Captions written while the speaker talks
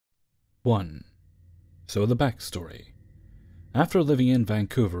1. So the backstory. After living in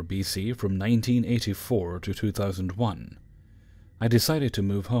Vancouver, BC from 1984 to 2001, I decided to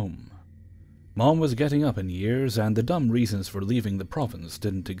move home. Mom was getting up in years, and the dumb reasons for leaving the province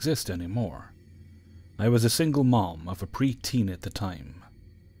didn't exist anymore. I was a single mom of a pre-teen at the time.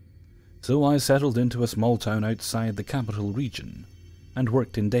 So I settled into a small town outside the capital region and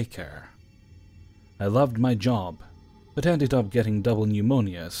worked in daycare. I loved my job, but ended up getting double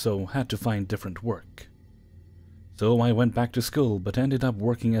pneumonia, so had to find different work. So I went back to school, but ended up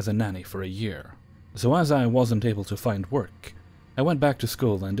working as a nanny for a year. So as I wasn't able to find work, I went back to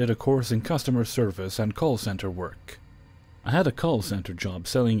school and did a course in customer service and call center work. I had a call center job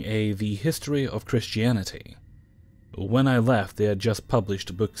selling The History of Christianity. When I left, they had just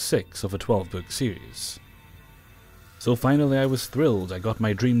published book 6 of a 12-book series. So finally I was thrilled I got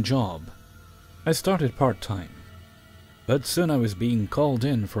my dream job. I started part-time, but soon I was being called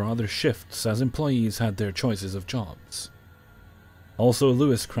in for other shifts as employees had their choices of jobs. Also,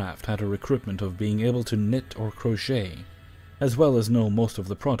 Lewis Craft had a recruitment of being able to knit or crochet, as well as know most of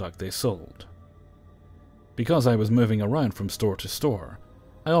the product they sold. Because I was moving around from store to store,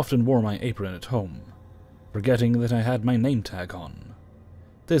 I often wore my apron at home, forgetting that I had my name tag on.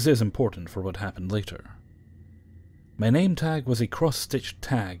 This is important for what happened later. My name tag was a cross-stitched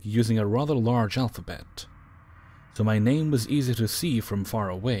tag using a rather large alphabet, so my name was easy to see from far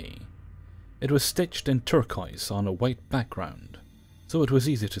away. It was stitched in turquoise on a white background, so it was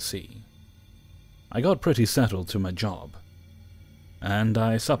easy to see. I got pretty settled to my job, and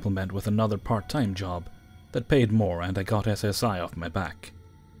I supplement with another part-time job that paid more, and I got SSI off my back.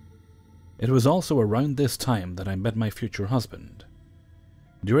 It was also around this time that I met my future husband.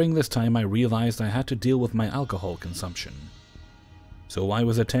 During this time I realized I had to deal with my alcohol consumption, so I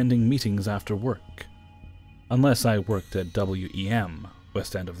was attending meetings after work, unless I worked at WEM,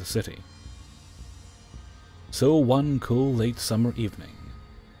 west end of the city. So one cool late summer evening,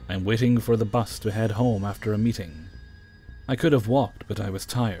 I'm waiting for the bus to head home after a meeting. I could have walked, but I was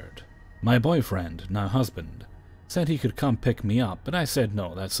tired. My boyfriend, now husband, said he could come pick me up, but I said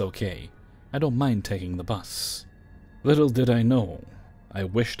no, that's okay. I don't mind taking the bus. Little did I know, I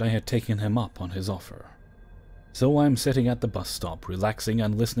wished I had taken him up on his offer. So I'm sitting at the bus stop, relaxing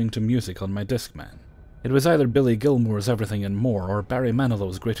and listening to music on my Discman. It was either Billy Gilmour's Everything and More or Barry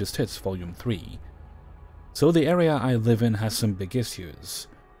Manilow's Greatest Hits Volume 3. So the area I live in has some big issues: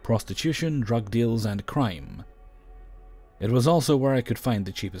 prostitution, drug deals, and crime. It was also where I could find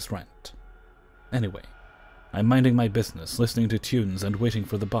the cheapest rent. Anyway, I'm minding my business, listening to tunes and waiting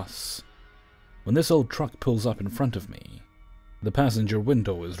for the bus, when this old truck pulls up in front of me. The passenger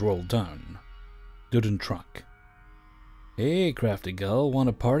window is rolled down. Dude in truck. "Hey, crafty girl, want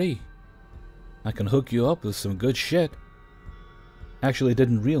a party? I can hook you up with some good shit." Actually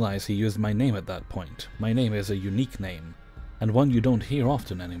didn't realize he used my name at that point. My name is a unique name, and one you don't hear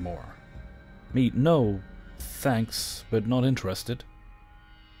often anymore. Me, no, thanks, but not interested.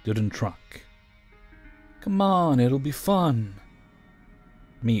 Dude in truck. "Come on, it'll be fun."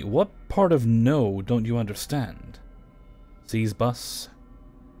 Me, what part of no don't you understand? Sees bus?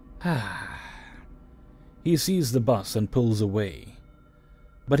 He sees the bus and pulls away.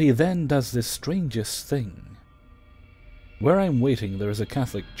 But he then does this strangest thing. Where I'm waiting there is a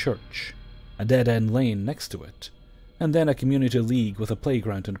Catholic church, a dead-end lane next to it, and then a community league with a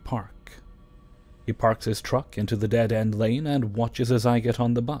playground and park. He parks his truck into the dead-end lane and watches as I get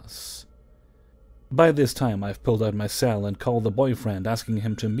on the bus. By this time I've pulled out my cell and called the boyfriend asking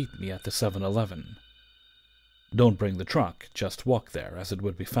him to meet me at the 7-Eleven. Don't bring the truck, just walk there, as it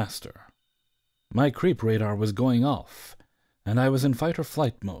would be faster. My creep radar was going off, and I was in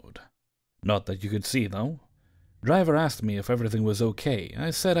fight-or-flight mode. Not that you could see, though. Driver asked me if everything was okay.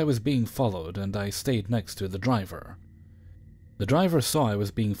 I said I was being followed, and I stayed next to the driver. The driver saw I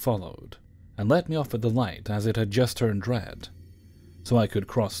was being followed, and let me off at the light as it had just turned red, so I could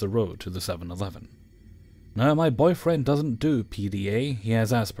cross the road to the 7-Eleven. Now, my boyfriend doesn't do PDA, he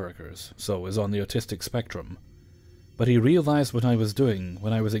has Asperger's, so is on the autistic spectrum. But he realized what I was doing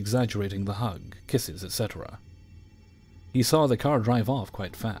when I was exaggerating the hug, kisses, etc. He saw the car drive off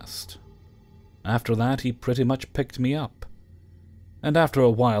quite fast. After that, he pretty much picked me up. And after a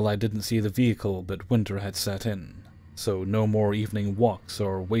while I didn't see the vehicle, but winter had set in, so no more evening walks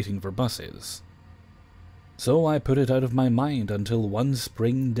or waiting for buses. So I put it out of my mind until one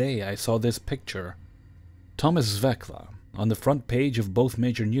spring day I saw this picture. Thomas Zvekla, on the front page of both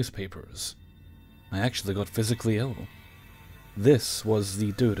major newspapers. I actually got physically ill. This was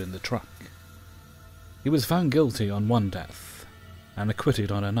the dude in the truck. He was found guilty on one death, and acquitted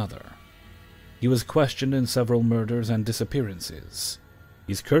on another. He was questioned in several murders and disappearances.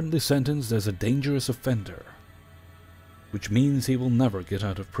 He's currently sentenced as a dangerous offender, which means he will never get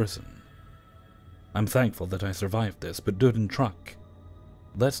out of prison. I'm thankful that I survived this, but dude and truck,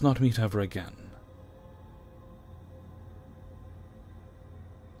 let's not meet ever again.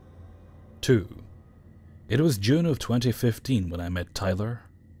 2. It was June of 2015 when I met Tyler.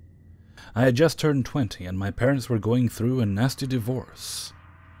 I had just turned 20 and my parents were going through a nasty divorce.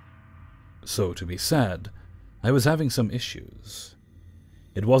 So, to be sad, I was having some issues.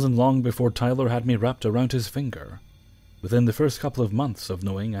 It wasn't long before Tyler had me wrapped around his finger. Within the first couple of months of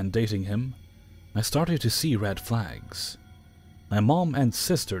knowing and dating him, I started to see red flags. My mom and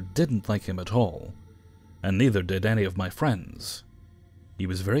sister didn't like him at all, and neither did any of my friends. He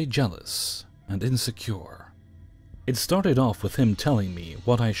was very jealous and insecure. It started off with him telling me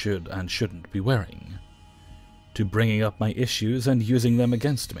what I should and shouldn't be wearing, to bringing up my issues and using them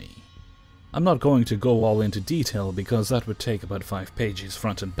against me. I'm not going to go all into detail because that would take about 5 pages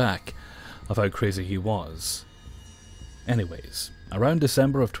front and back of how crazy he was. Anyways, around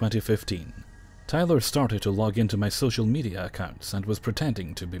December of 2015, Tyler started to log into my social media accounts and was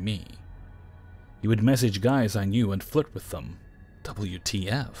pretending to be me. He would message guys I knew and flirt with them,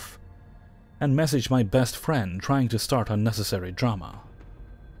 WTF, and message my best friend trying to start unnecessary drama.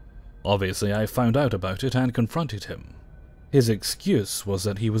 Obviously, I found out about it and confronted him. His excuse was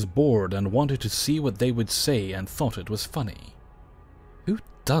that he was bored and wanted to see what they would say and thought it was funny. Who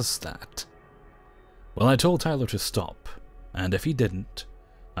does that? Well, I told Tyler to stop, and if he didn't,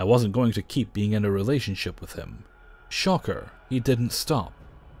 I wasn't going to keep being in a relationship with him. Shocker, he didn't stop.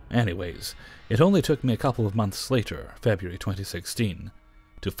 Anyways, it only took me a couple of months later, February 2016,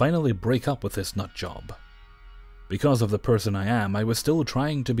 to finally break up with this nutjob. Because of the person I am, I was still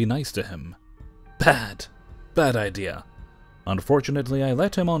trying to be nice to him. Bad idea. Unfortunately, I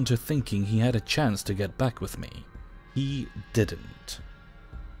let him on to thinking he had a chance to get back with me. He didn't.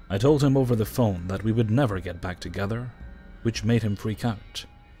 I told him over the phone that we would never get back together, which made him freak out.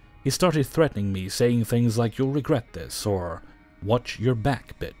 He started threatening me, saying things like, "You'll regret this," or "Watch your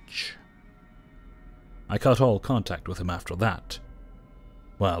back, bitch." I cut all contact with him after that.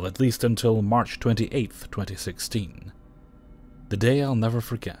 Well, at least until March 28th, 2016. The day I'll never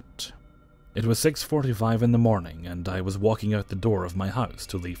forget. It was 6:45 in the morning and I was walking out the door of my house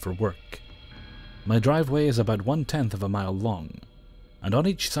to leave for work. My driveway is about 1/10 of a mile long, and on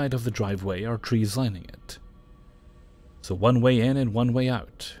each side of the driveway are trees lining it. So one way in and one way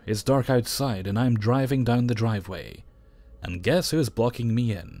out. It's dark outside and I'm driving down the driveway. And guess who's blocking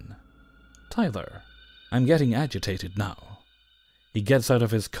me in? Tyler. I'm getting agitated now. He gets out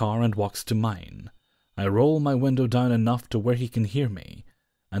of his car and walks to mine. I roll my window down enough to where he can hear me,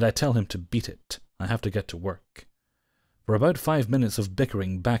 and I tell him to beat it. I have to get to work. For about 5 minutes of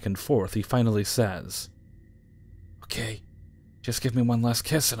bickering back and forth, he finally says, "Okay, just give me one last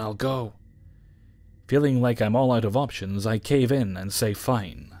kiss and I'll go." Feeling like I'm all out of options, I cave in and say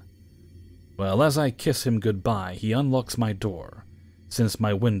fine. Well, as I kiss him goodbye, he unlocks my door, since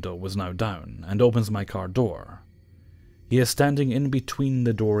my window was now down, and opens my car door. He is standing in between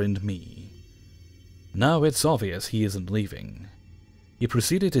the door and me. Now it's obvious he isn't leaving. He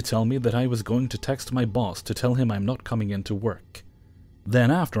proceeded to tell me that I was going to text my boss to tell him I'm not coming into work. Then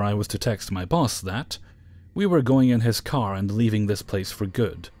after I was to text my boss that we were going in his car and leaving this place for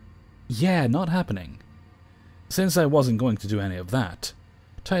good. Yeah, not happening. Since I wasn't going to do any of that,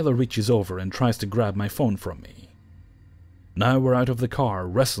 Tyler reaches over and tries to grab my phone from me. Now we're out of the car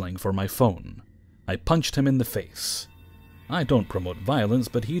wrestling for my phone. I punched him in the face. I don't promote violence,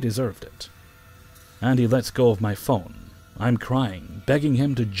 but he deserved it. And he lets go of my phone. I'm crying, begging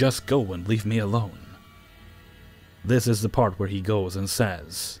him to just go and leave me alone. This is the part where he goes and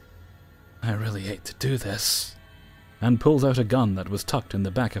says, "I really hate to do this," and pulls out a gun that was tucked in the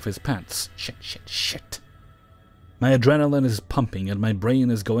back of his pants. Shit. My adrenaline is pumping and my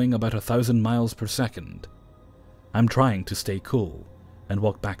brain is going about 1,000 miles per second. I'm trying to stay cool and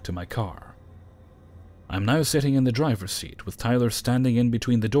walk back to my car. I'm now sitting in the driver's seat with Tyler standing in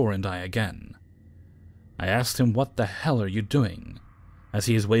between the door and I again. I asked him, "What the hell are you doing?" as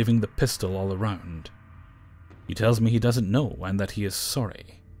he is waving the pistol all around. He tells me he doesn't know and that he is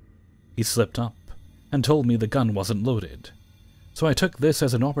sorry. He slipped up and told me the gun wasn't loaded, so I took this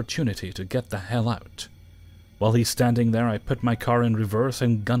as an opportunity to get the hell out. While he's standing there, I put my car in reverse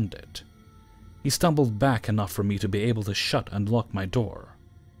and gunned it. He stumbled back enough for me to be able to shut and lock my door.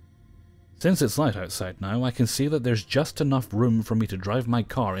 Since it's light outside now, I can see that there's just enough room for me to drive my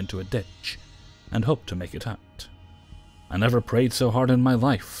car into a ditch and hope to make it out. I never prayed so hard in my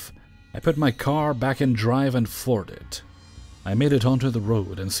life. I put my car back in drive and floored it. I made it onto the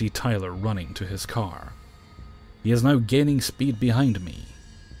road and see Tyler running to his car. He is now gaining speed behind me.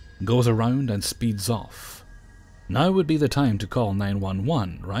 goes around and speeds off. Now would be the time to call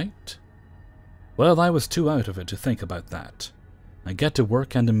 911, right? Well, I was too out of it to think about that. I get to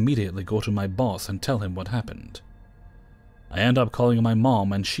work and immediately go to my boss and tell him what happened. I end up calling my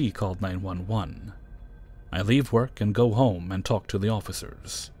mom and she called 911. I leave work and go home and talk to the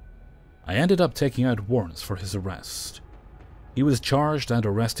officers. I ended up taking out warrants for his arrest. He was charged and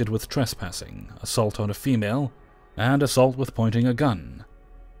arrested with trespassing, assault on a female, and assault with pointing a gun.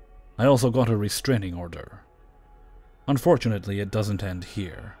 I also got a restraining order. Unfortunately, it doesn't end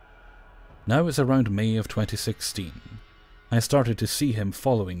here. Now it's around May of 2016. I started to see him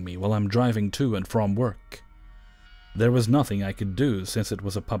following me while I'm driving to and from work. There was nothing I could do since it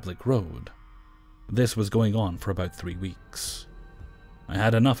was a public road. This was going on for about 3 weeks. I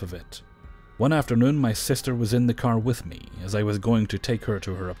had enough of it. One afternoon, my sister was in the car with me as I was going to take her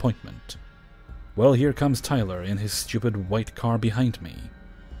to her appointment. Well, here comes Tyler in his stupid white car behind me.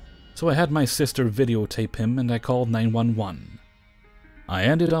 So I had my sister videotape him and I called 911. I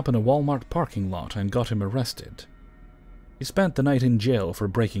ended up in a Walmart parking lot and got him arrested. He spent the night in jail for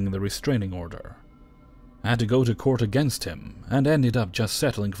breaking the restraining order. I had to go to court against him and ended up just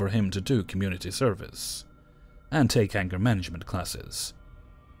settling for him to do community service and take anger management classes.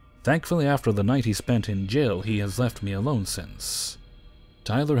 Thankfully, after the night he spent in jail, he has left me alone since.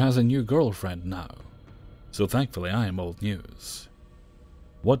 Tyler has a new girlfriend now, so thankfully I am old news.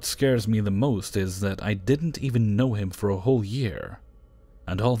 What scares me the most is that I didn't even know him for a whole year,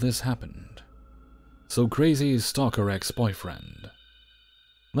 and all this happened. So crazy stalker ex-boyfriend.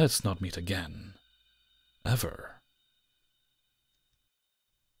 Let's not meet again. Ever.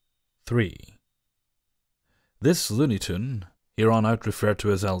 3. This Looney Tune, here on out referred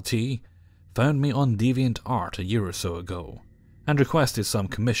to as LT, found me on DeviantArt a year or so ago, and requested some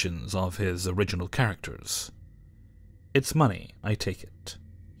commissions of his original characters. It's money, I take it.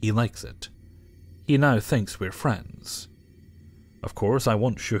 He likes it. He now thinks we're friends. Of course, I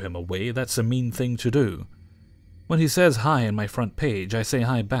won't shoo him away, that's a mean thing to do. When he says hi in my front page, I say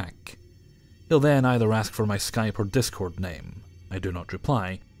hi back. He'll then either ask for my Skype or Discord name. I do not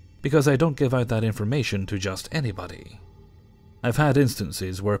reply, because I don't give out that information to just anybody. I've had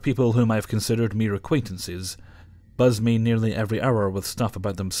instances where people whom I've considered mere acquaintances buzz me nearly every hour with stuff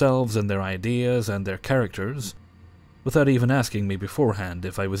about themselves and their ideas and their characters, without even asking me beforehand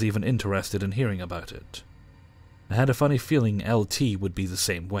if I was even interested in hearing about it. I had a funny feeling LT would be the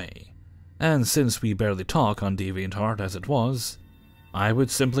same way, and since we barely talk on DeviantArt as it was, I would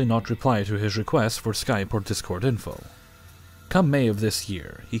simply not reply to his requests for Skype or Discord info. Come May of this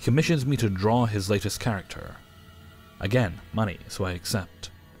year, he commissions me to draw his latest character. Again, money, so I accept.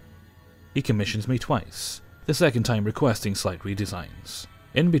 He commissions me twice, the second time requesting slight redesigns.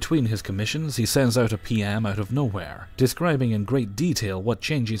 In between his commissions, he sends out a PM out of nowhere, describing in great detail what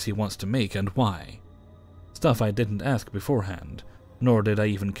changes he wants to make and why. Stuff I didn't ask beforehand, nor did I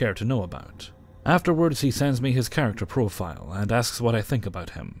even care to know about. Afterwards, he sends me his character profile and asks what I think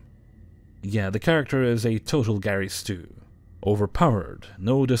about him. Yeah, the character is a total Gary Stu. Overpowered,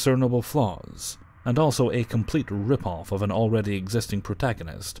 no discernible flaws, and also a complete rip-off of an already existing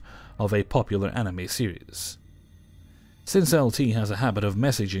protagonist of a popular anime series. Since LT has a habit of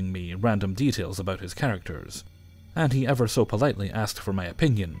messaging me random details about his characters, and he ever so politely asked for my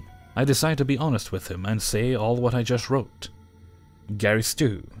opinion, I decide to be honest with him and say all what I just wrote. Gary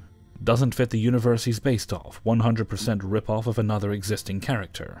Stu doesn't fit the universe he's based off, 100% rip-off of another existing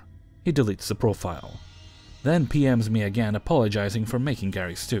character. He deletes the profile, then PMs me again apologizing for making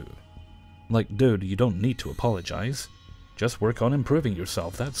Gary Stu. Like, dude, you don't need to apologize. Just work on improving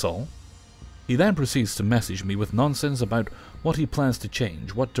yourself, that's all. He then proceeds to message me with nonsense about what he plans to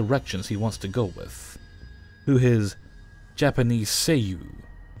change, what directions he wants to go with, who his Japanese seiyuu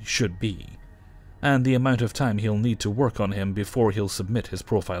should be, and the amount of time he'll need to work on him before he'll submit his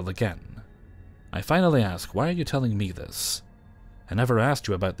profile again. I finally ask, why are you telling me this? I never asked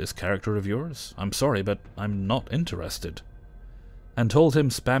you about this character of yours. I'm sorry, but I'm not interested. And told him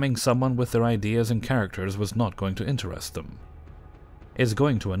spamming someone with their ideas and characters was not going to interest them. It's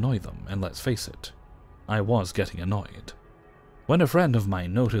going to annoy them, and let's face it, I was getting annoyed. When a friend of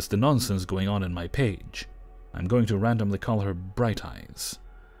mine noticed the nonsense going on in my page, I'm going to randomly call her Bright Eyes,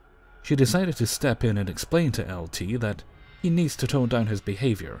 she decided to step in and explain to LT that he needs to tone down his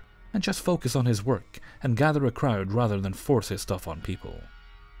behavior and just focus on his work and gather a crowd rather than force his stuff on people.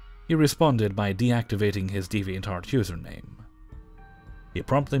 He responded by deactivating his DeviantArt username. He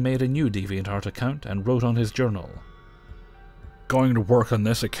promptly made a new DeviantArt account and wrote on his journal, "Going to work on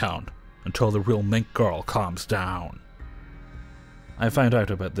this account until the real mink girl calms down." I found out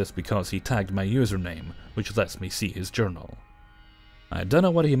about this because he tagged my username, which lets me see his journal. I don't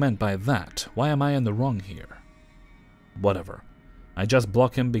know what he meant by that. Why am I in the wrong here? Whatever. I just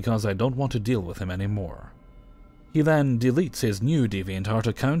block him because I don't want to deal with him anymore. He then deletes his new DeviantArt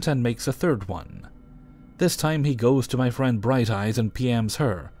account and makes a third one. This time he goes to my friend Bright Eyes and PMs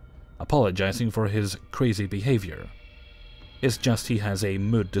her, apologizing for his crazy behavior. It's just he has a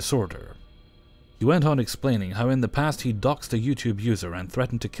mood disorder. He went on explaining how in the past he doxed a YouTube user and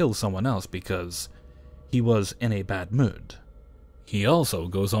threatened to kill someone else because he was in a bad mood. He also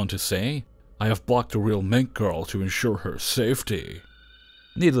goes on to say, "I have blocked a real mink girl to ensure her safety."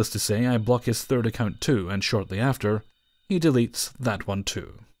 Needless to say, I block his third account too, and shortly after, he deletes that one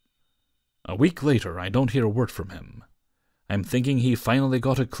too. A week later, I don't hear a word from him. I'm thinking he finally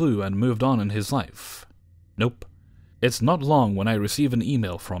got a clue and moved on in his life. Nope. It's not long when I receive an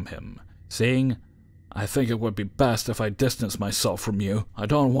email from him, saying, "I think it would be best if I distance myself from you. I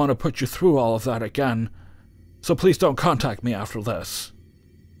don't want to put you through all of that again. So please don't contact me after this."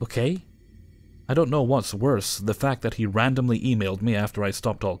 Okay. I don't know what's worse, the fact that he randomly emailed me after I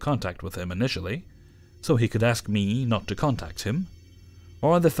stopped all contact with him initially, so he could ask me not to contact him,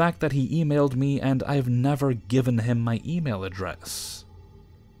 or the fact that he emailed me and I've never given him my email address.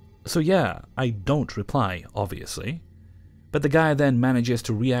 So yeah, I don't reply, obviously, but the guy then manages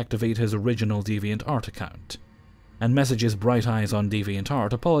to reactivate his original DeviantArt account, and messages Bright Eyes on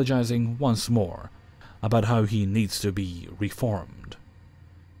DeviantArt apologizing once more about how he needs to be reformed.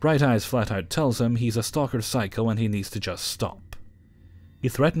 Bright Eyes flat out tells him he's a stalker psycho and he needs to just stop. He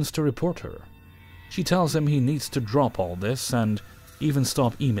threatens to report her. She tells him he needs to drop all this and even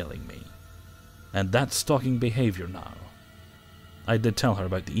stop emailing me. And that's stalking behavior now. I did tell her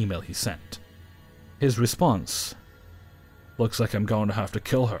about the email he sent. His response: "Looks like I'm going to have to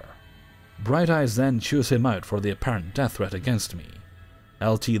kill her." Bright Eyes then chews him out for the apparent death threat against me.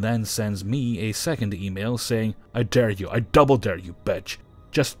 LT then sends me a second email saying, "I dare you, I double dare you, bitch.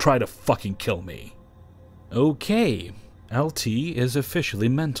 Just try to fucking kill me." Okay, LT is officially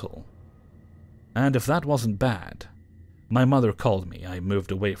mental. And if that wasn't bad, my mother called me. I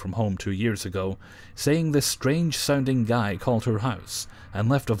moved away from home 2 years ago, saying this strange-sounding guy called her house and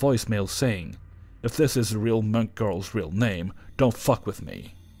left a voicemail saying, "If this is the real mink girl's real name, don't fuck with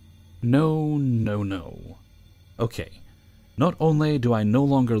me." No, no, no. Okay, not only do I no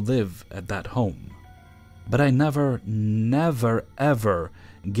longer live at that home, but I never, ever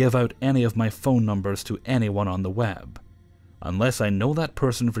give out any of my phone numbers to anyone on the web, unless I know that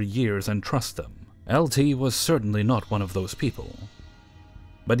person for years and trust them. LT was certainly not one of those people.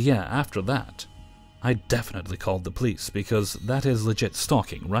 But yeah, after that, I definitely called the police, because that is legit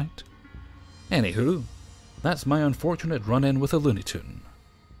stalking, right? Anywho, that's my unfortunate run-in with a Looney Tune,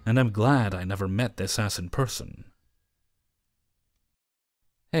 and I'm glad I never met this ass in person.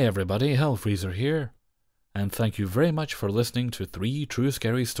 Hey everybody, Hellfreezer here, and thank you very much for listening to 3 True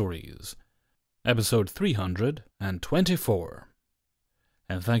Scary Stories, episode 324.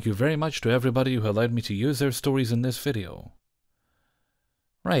 And thank you very much to everybody who allowed me to use their stories in this video.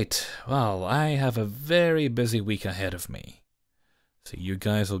 Right, well, I have a very busy week ahead of me. So you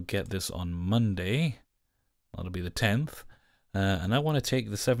guys will get this on Monday, that'll be the 10th, and I want to take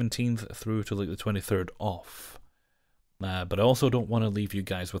the 17th through to like the 23rd off. But I also don't want to leave you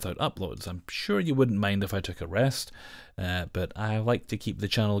guys without uploads. I'm sure you wouldn't mind if I took a rest, but I like to keep the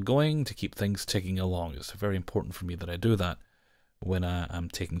channel going, to keep things ticking along. It's very important for me that I do that when I'm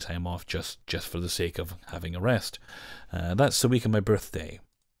taking time off just for the sake of having a rest. That's the week of my birthday,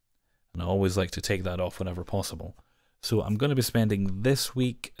 and I always like to take that off whenever possible. So I'm going to be spending this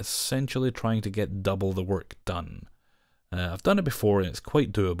week essentially trying to get double the work done. I've done it before and it's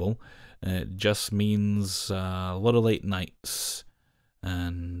quite doable. It just means a lot of late nights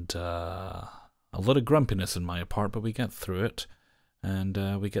and a lot of grumpiness on my part, but we get through it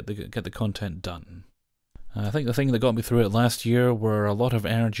and we get the content done. I think the thing that got me through it last year were a lot of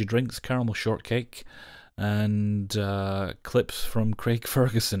energy drinks, caramel shortcake, and clips from Craig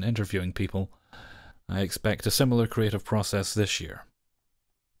Ferguson interviewing people. I expect a similar creative process this year.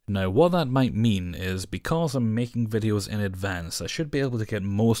 Now, what that might mean is, because I'm making videos in advance, I should be able to get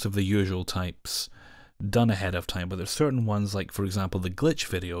most of the usual types done ahead of time, but there's certain ones, like for example the glitch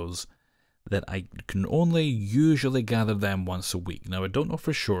videos, that I can only usually gather them once a week. Now, I don't know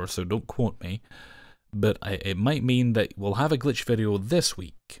for sure, so don't quote me, but it might mean that we'll have a glitch video this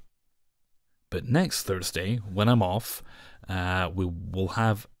week. But next Thursday, when I'm off, we will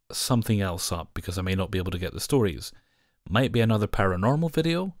have something else up, because I may not be able to get the stories. Might be another paranormal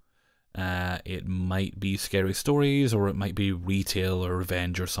video, it might be scary stories, or it might be retail or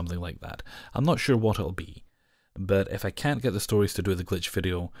revenge or something like that. I'm not sure what it'll be, but if I can't get the stories to do the glitch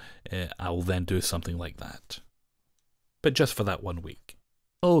video, I will then do something like that. but just for that 1 week.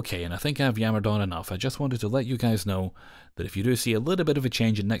 Okay, and I think I've yammered on enough. I just wanted to let you guys know that if you do see a little bit of a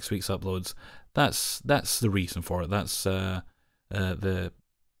change in next week's uploads, that's the reason for it. That's the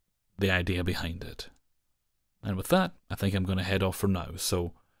idea behind it. And with that, I think I'm going to head off for now.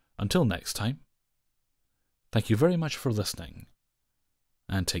 So until next time, thank you very much for listening,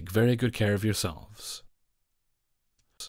 and take very good care of yourselves.